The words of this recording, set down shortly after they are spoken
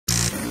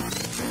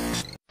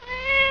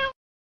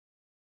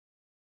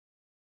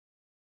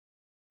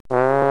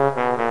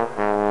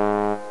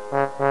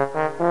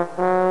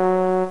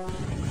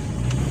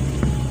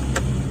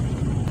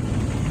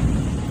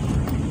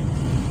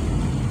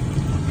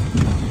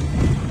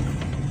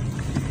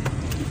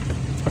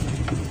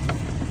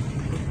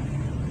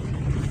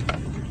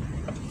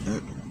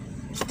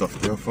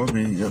for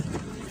me. Yep.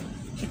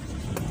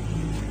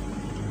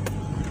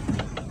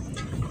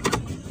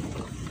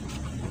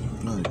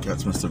 No, the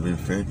cats must have been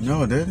fed.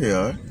 No, there they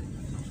are.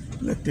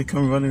 Look, they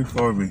come running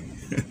for me.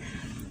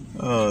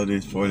 Oh,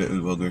 these poor little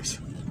buggers.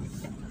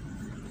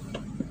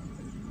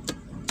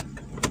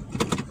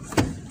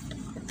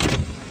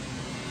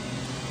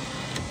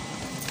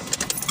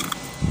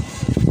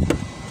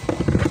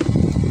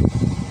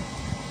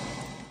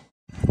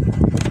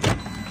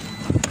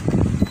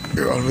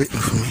 They're all waiting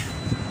for me.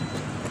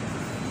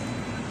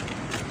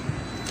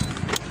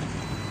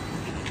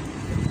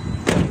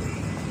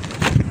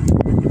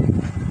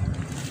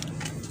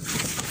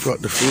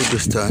 Brought the food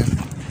this time.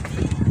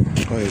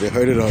 Oh yeah, they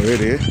heard it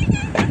already, eh?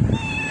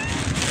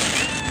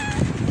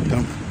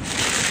 Come.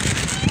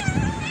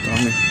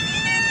 Tommy.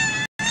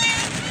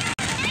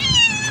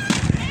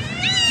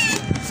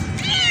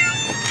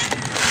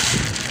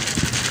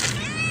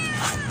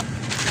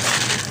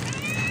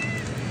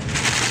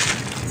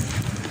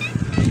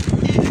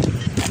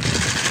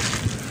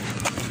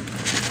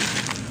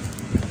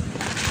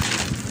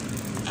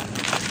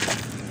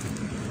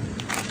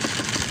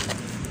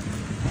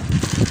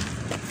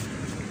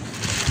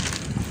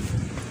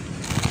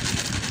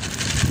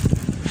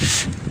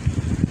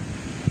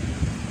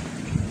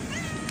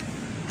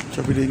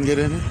 Chubby didn't get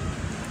any?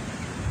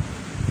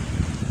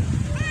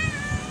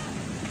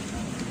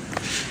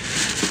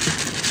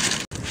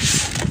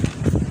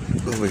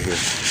 Over here.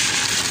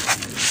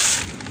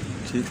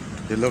 See,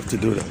 they love to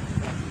do that.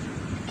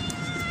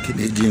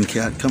 Canadian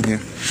cat, come here.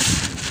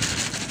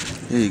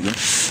 There you go.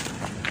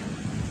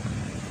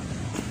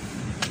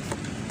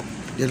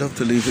 They love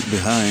to leave it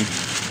behind.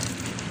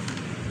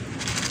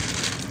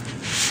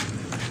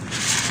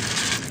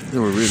 They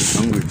were really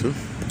hungry too.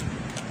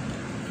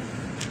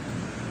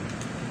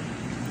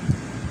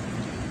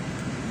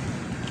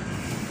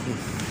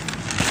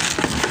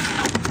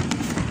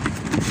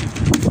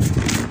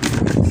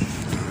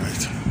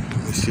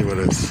 See what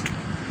else I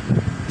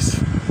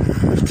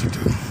have to do.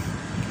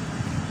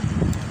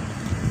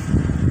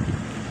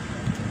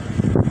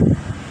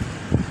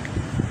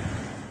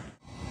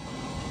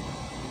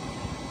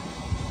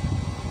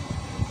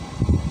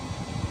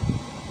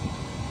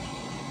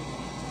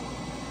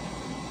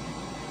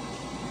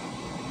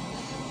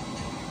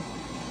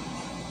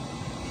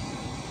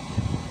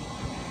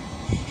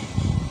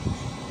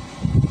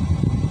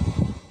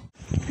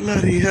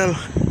 Bloody hell.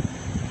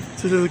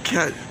 It's a little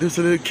cat. There's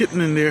a little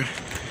kitten in there.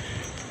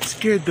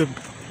 Scared the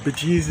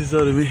bejesus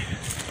out of me.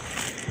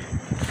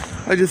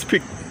 I just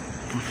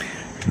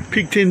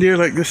peeked in there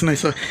like this and I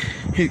saw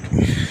he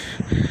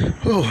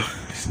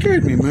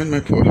scared me, man, my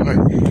poor heart.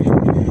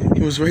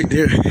 He was right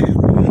there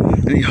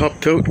and he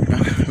hopped out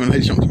when I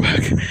jumped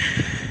back.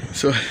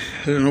 So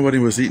I don't know what he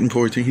was eating,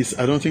 poor thing.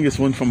 I don't think it's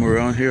one from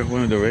around here,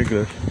 one of the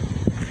regular.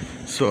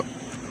 So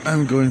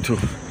I'm going to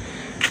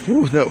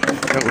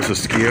that was a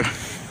scare.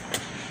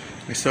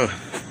 I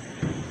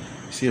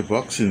see a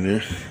box in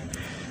there.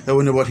 I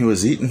wonder what he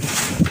was eating,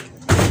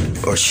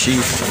 or she.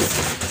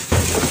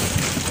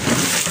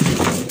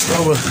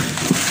 Oh well,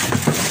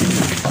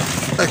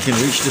 I can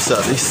reach this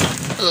at least.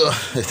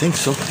 I think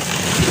so.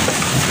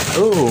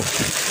 Oh,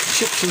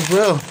 chips as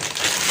well.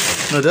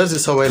 Now that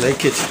is how I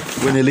like it.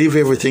 When I leave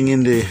everything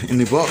in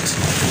the box,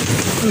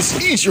 it's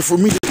easier for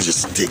me to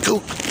just take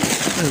out.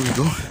 There we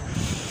go.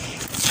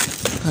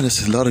 And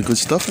there's a lot of good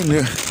stuff in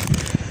there.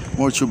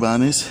 More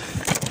chubanis,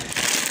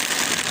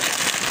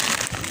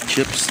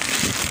 chips.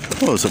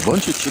 Oh, there's a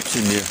bunch of chips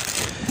in there.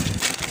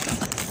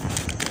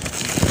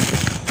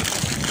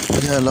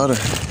 Yeah, a lot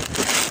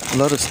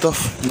of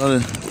stuff, a lot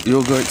of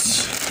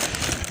yogurts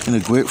and a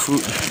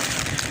grapefruit.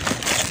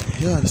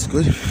 Yeah, that's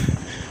good.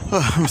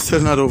 Oh, I'm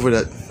still not over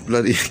that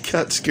bloody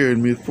cat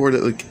scaring me. Poor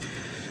little.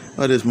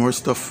 Oh, there's more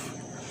stuff.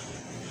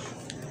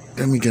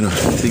 Let me get a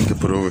thing to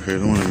put over here. I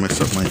don't want to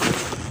mess up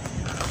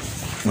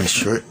my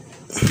shirt.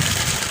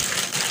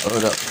 Oh,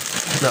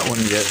 that one,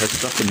 yeah, had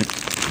stuff in it.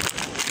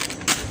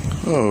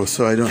 Oh,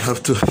 so I don't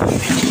have to.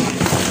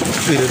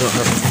 Really don't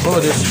have to. Oh,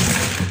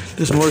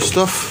 there's more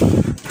stuff.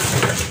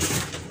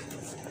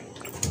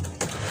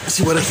 Let's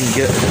see what I can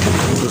get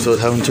without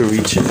having to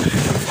reach it,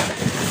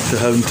 to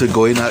having to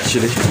go in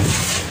actually.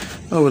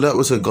 Oh well, that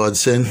was a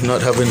godsend.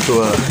 Not having it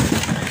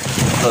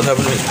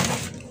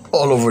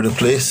all over the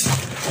place.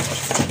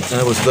 And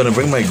I was gonna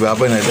bring my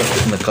grabber and I left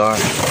it in the car.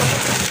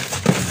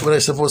 But I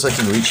suppose I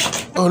can reach.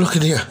 Oh, look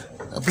at here,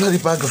 a bloody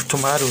bag of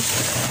tomatoes.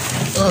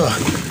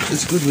 Oh.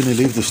 It's good when they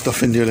leave the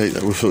stuff in there like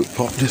that without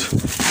popping it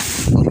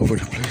all over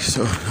the place.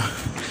 So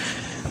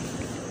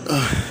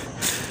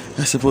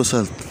I suppose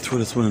I'll throw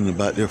this one in the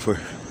back there for.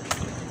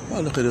 Oh,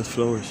 look at those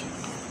flowers.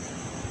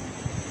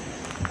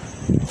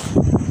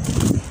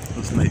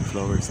 Those night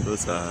flowers.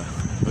 Those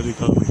what do you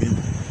call them again?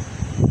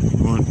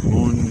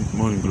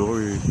 Morning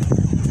glory.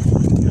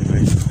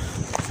 Anyway.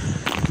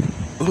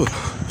 Oh,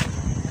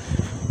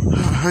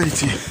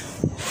 alrighty.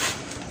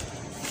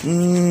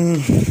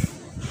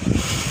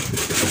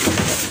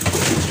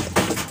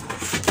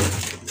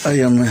 I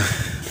am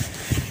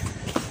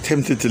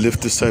tempted to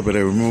lift this side, but I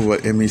remember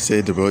what Emmy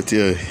said about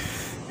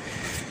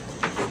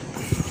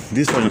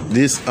These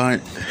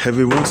aren't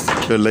heavy ones,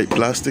 they're light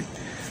plastic,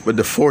 but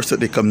the force that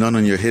they come down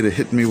on your head, it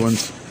hit me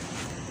once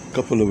a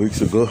couple of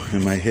weeks ago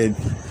in my head.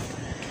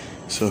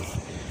 So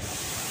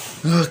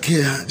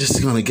okay,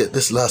 just gonna get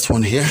this last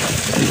one here.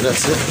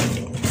 That's it.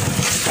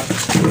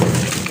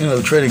 You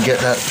know, try to get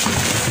that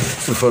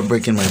without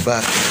breaking my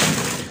back. I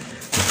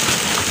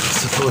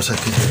suppose I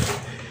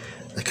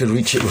could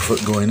reach it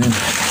without going in.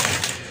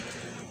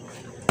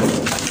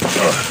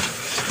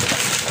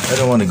 I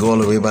don't want to go all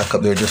the way back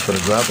up there just for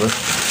the grabber.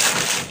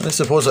 I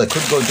suppose I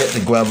could go get the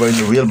grabber and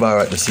the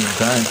wheelbarrow at the same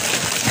time.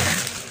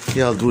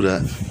 Yeah, I'll do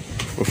that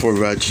before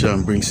Raj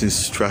brings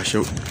his trash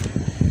out.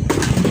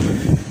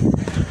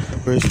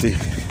 Where's the...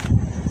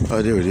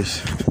 oh, there it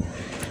is.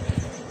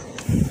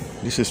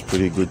 This is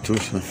pretty good too,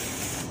 so.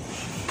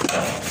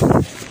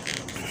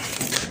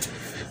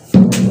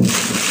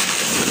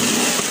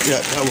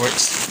 Yeah, that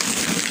works.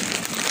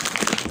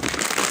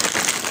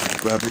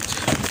 Grab it.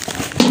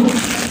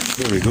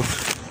 There we go.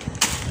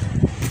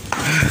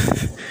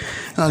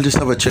 I'll just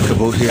have a check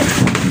about here.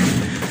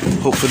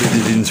 Hopefully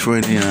they didn't throw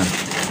any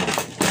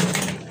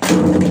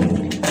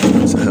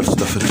so I have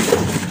stuff in it.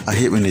 I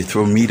hate when they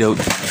throw meat out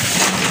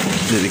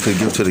that they could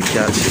give to the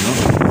cats, you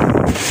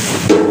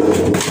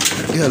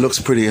know. Yeah, it looks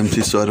pretty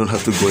empty, so I don't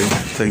have to go in,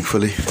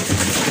 thankfully.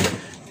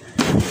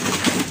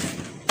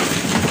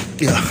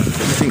 Yeah,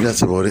 I think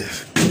that's about it.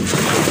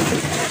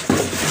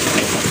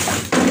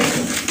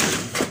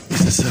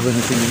 Does this have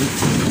anything in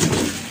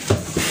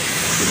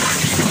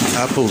it?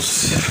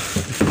 Apples.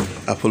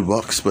 Apple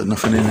box, but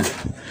nothing in it.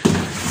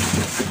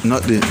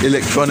 Not the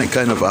electronic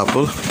kind of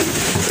apple,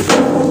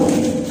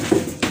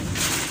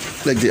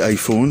 like the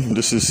iPhone.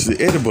 This is the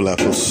edible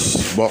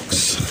apples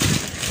box.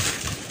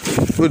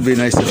 Would be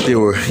nice if they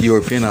were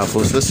European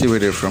apples. Let's see where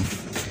they're from.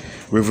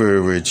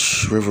 River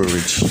Ridge.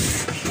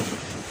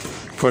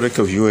 Product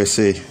of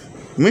USA.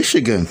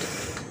 Michigan.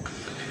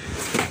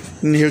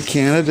 Near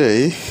Canada,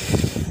 eh?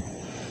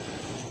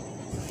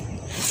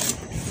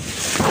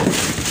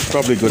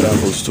 Probably good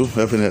apples too.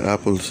 I haven't had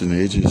apples in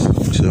ages.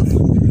 So,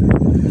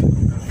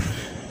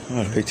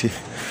 alrighty.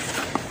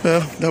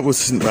 Well, that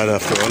wasn't bad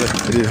after all.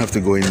 I didn't have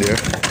to go in there.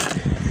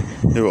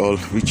 They were all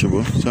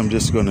reachable. So I'm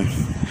just gonna.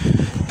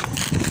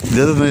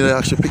 The other night I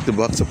actually picked the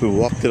box up and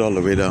walked it all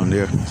the way down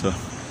there. So,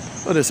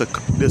 oh,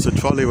 there's a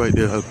trolley right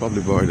there. I'll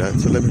probably borrow that.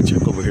 So let me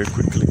check over here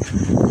quickly,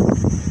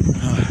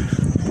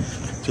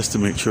 just to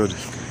make sure.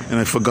 And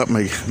I forgot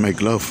my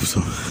glove.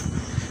 So.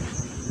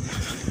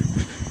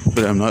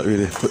 But I'm not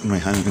really putting my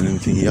hand in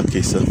anything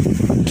yucky, so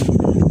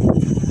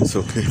it's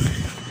okay.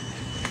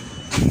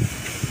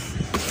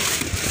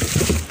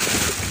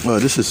 Well,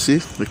 this is,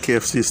 see, the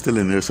KFC is still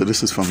in there, so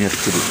this is from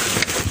yesterday.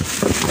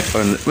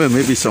 Or, well,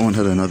 maybe someone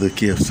had another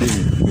KFC,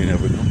 we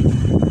never know.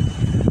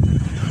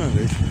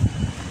 Alright.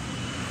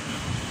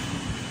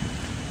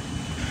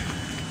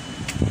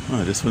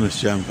 Oh, this one is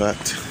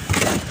jam-packed.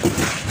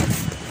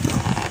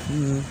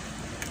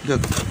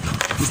 Look,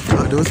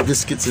 are those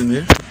biscuits in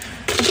there?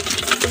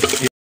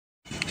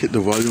 Hit the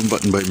volume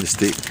button by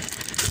mistake.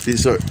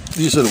 These are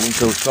the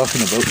ones I was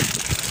talking about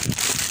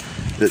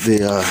that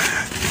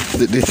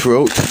they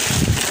throw out.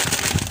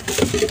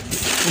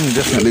 I'm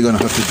definitely gonna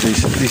have to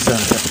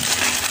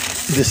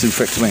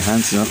disinfect my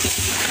hands now.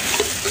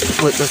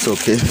 But that's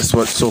okay. That's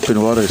what soap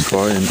and water is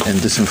for,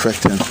 and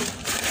disinfectant.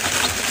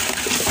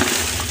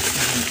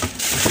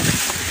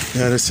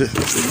 Yeah, that's it.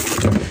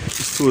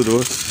 Just two of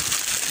those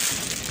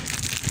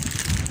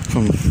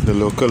from the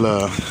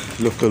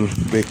local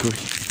bakery.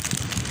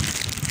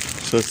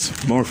 So it's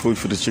more food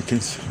for the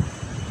chickens.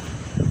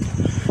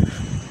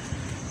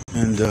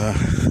 And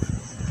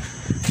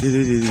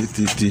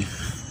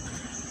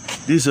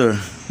these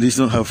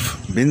don't have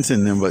bins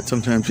in them, but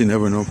sometimes you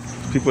never know.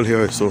 People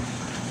here are so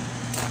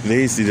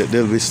lazy that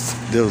they'll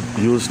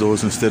use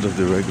those instead of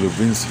the regular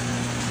bins.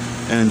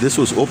 And this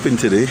was open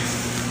today,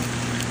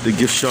 the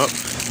gift shop,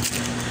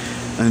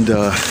 and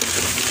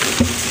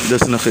it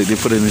doesn't look like they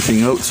put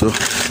anything out, so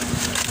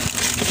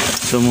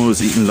someone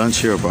was eating lunch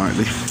here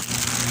apparently.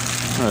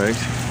 Alright,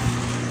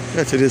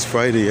 yeah, today's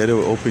Friday, yeah, they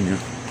were open here.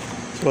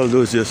 So all I'll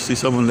do is just see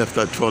someone left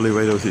that trolley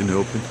right out in the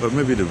open, or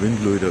maybe the wind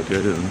blew it out there,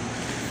 I don't know.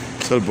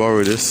 So I'll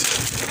borrow this.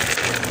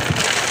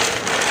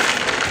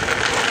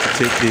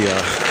 Take the,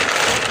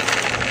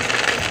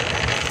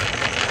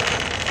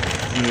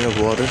 do we have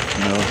water?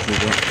 No, we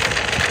don't. I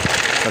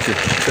have to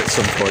get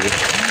some for it.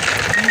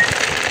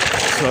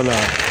 So I'll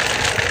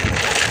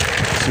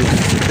see if we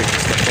can pick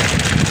this stuff up.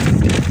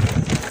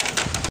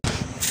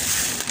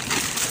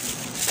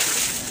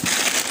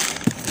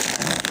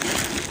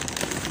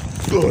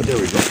 Oh, there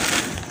we go.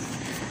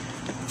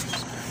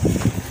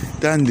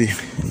 Dandy.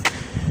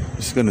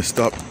 Just gonna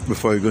stop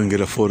before I go and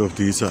get a photo of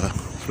these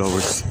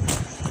flowers.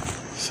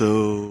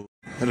 So,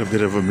 had a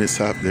bit of a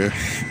mishap there,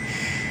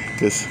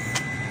 because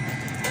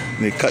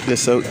they cut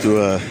this out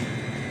to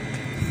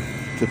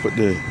put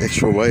the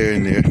extra wire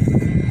in there.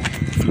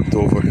 Flipped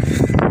over.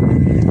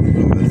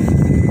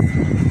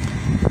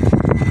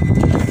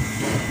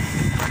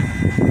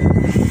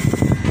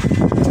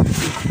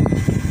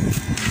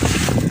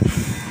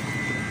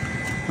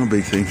 No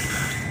big thing.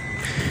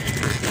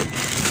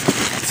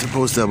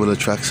 Supposed that will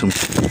attract some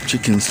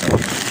chickens.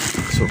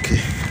 It's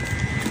okay.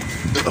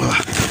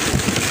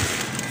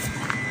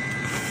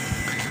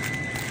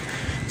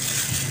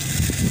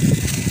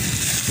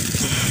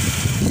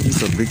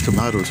 These are big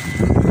tomatoes.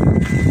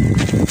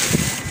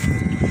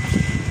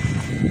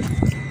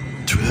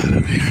 Try that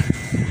up here.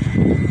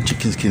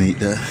 Chickens can eat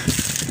that.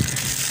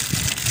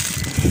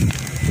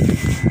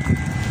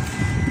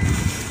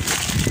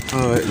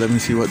 Alright, let me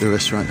see what the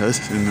restaurant has.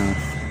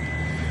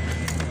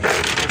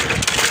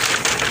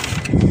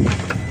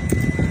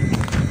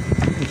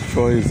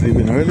 Troy is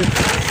leaving early.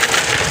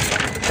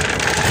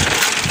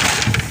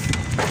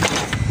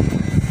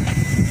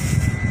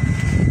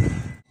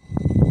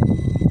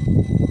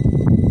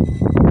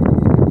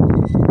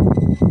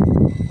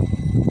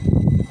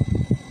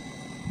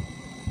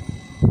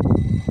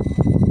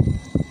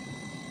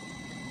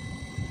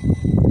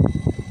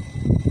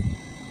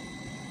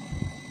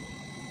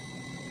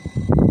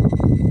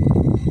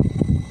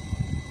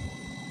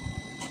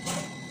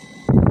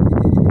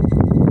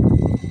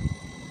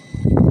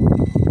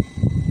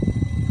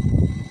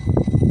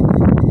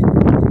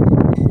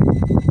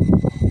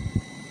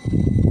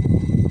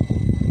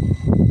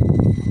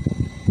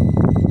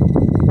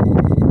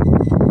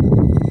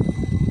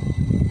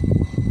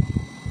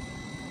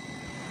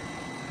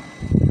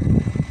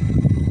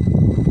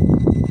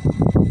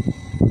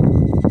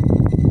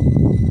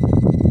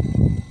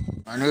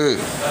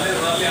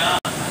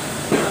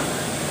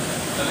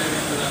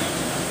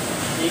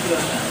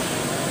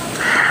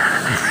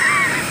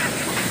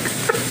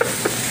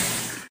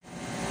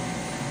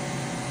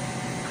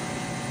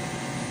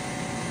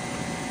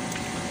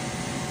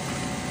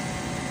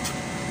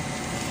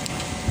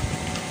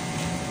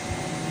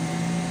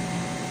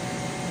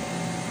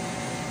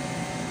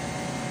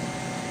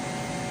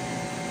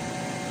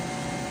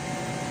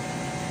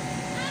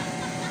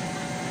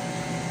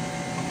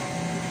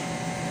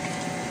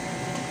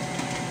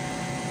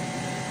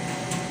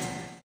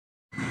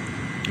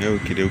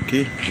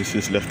 Okay. This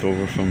is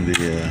leftover from the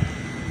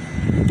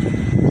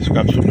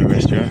scraps from the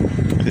restaurant.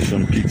 There's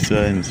some pizza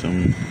and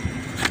some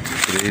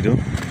potato,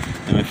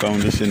 and I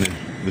found this in the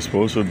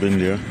disposal bin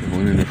there, the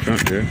one in the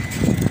front there.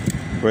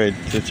 Bread,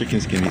 the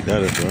chickens can eat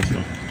that as well.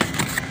 So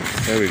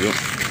there we go.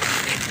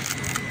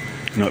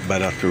 Not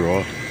bad after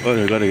all.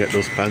 Oh, I gotta get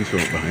those pans from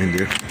behind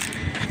there.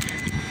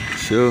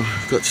 So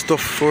got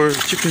stuff for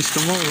chickens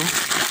tomorrow.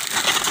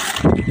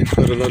 They've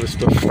got a lot of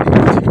stuff to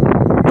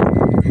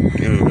eat.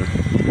 There we go.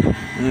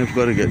 And I've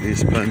got to get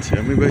these plants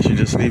here. Maybe I should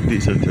just leave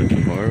these until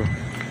tomorrow.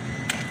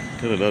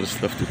 Got a lot of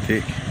stuff to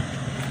take.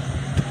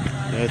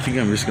 Yeah, I think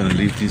I'm just going to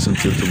leave these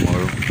until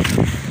tomorrow.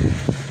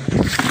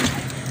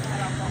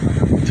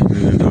 To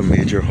do a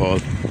major haul.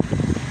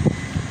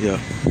 Yeah.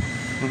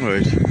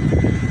 Alright.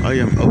 I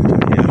am out of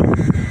here.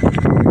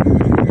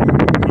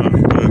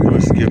 I'm going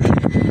to skip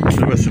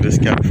the rest of this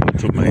cat food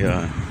to my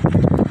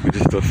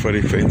just a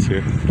furry friends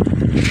here.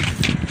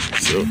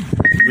 So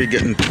we're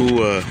getting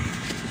two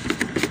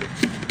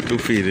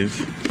feedings.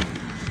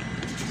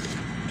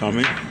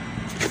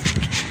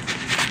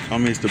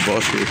 Tommy's the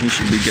boss here. He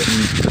should be getting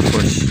the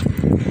first.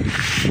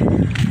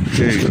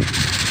 There you go.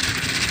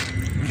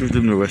 Give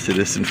them the rest of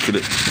this and fill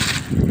it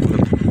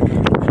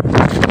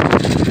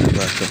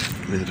back up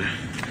later.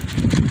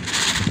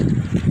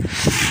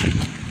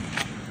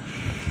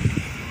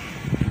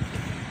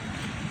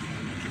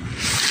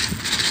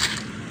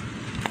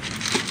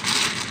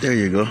 There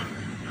you go.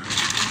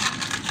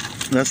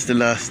 That's the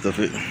last of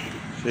it.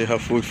 They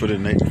have food for the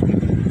night.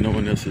 No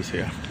one else is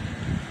here.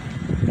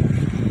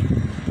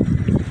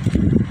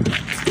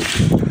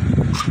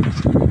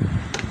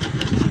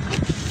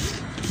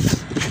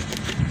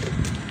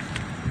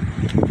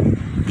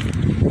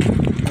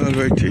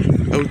 Alrighty,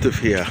 out of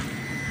here.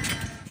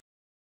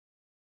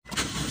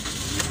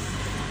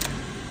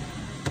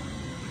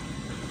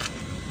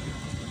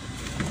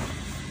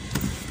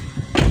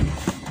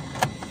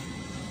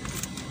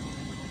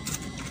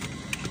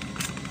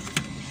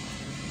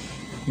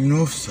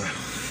 No, sir.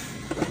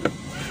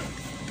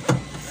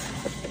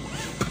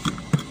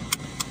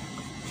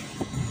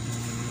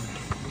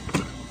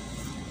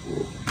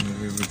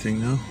 Everything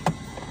now.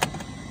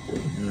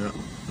 Yeah,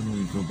 I'm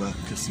gonna go back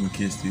just in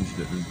case these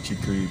little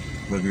chicory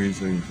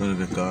buggers are in front of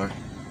the car.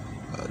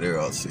 They're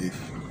all safe.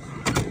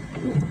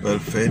 Well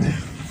fed.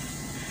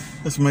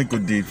 That's my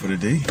good deed for the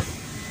day.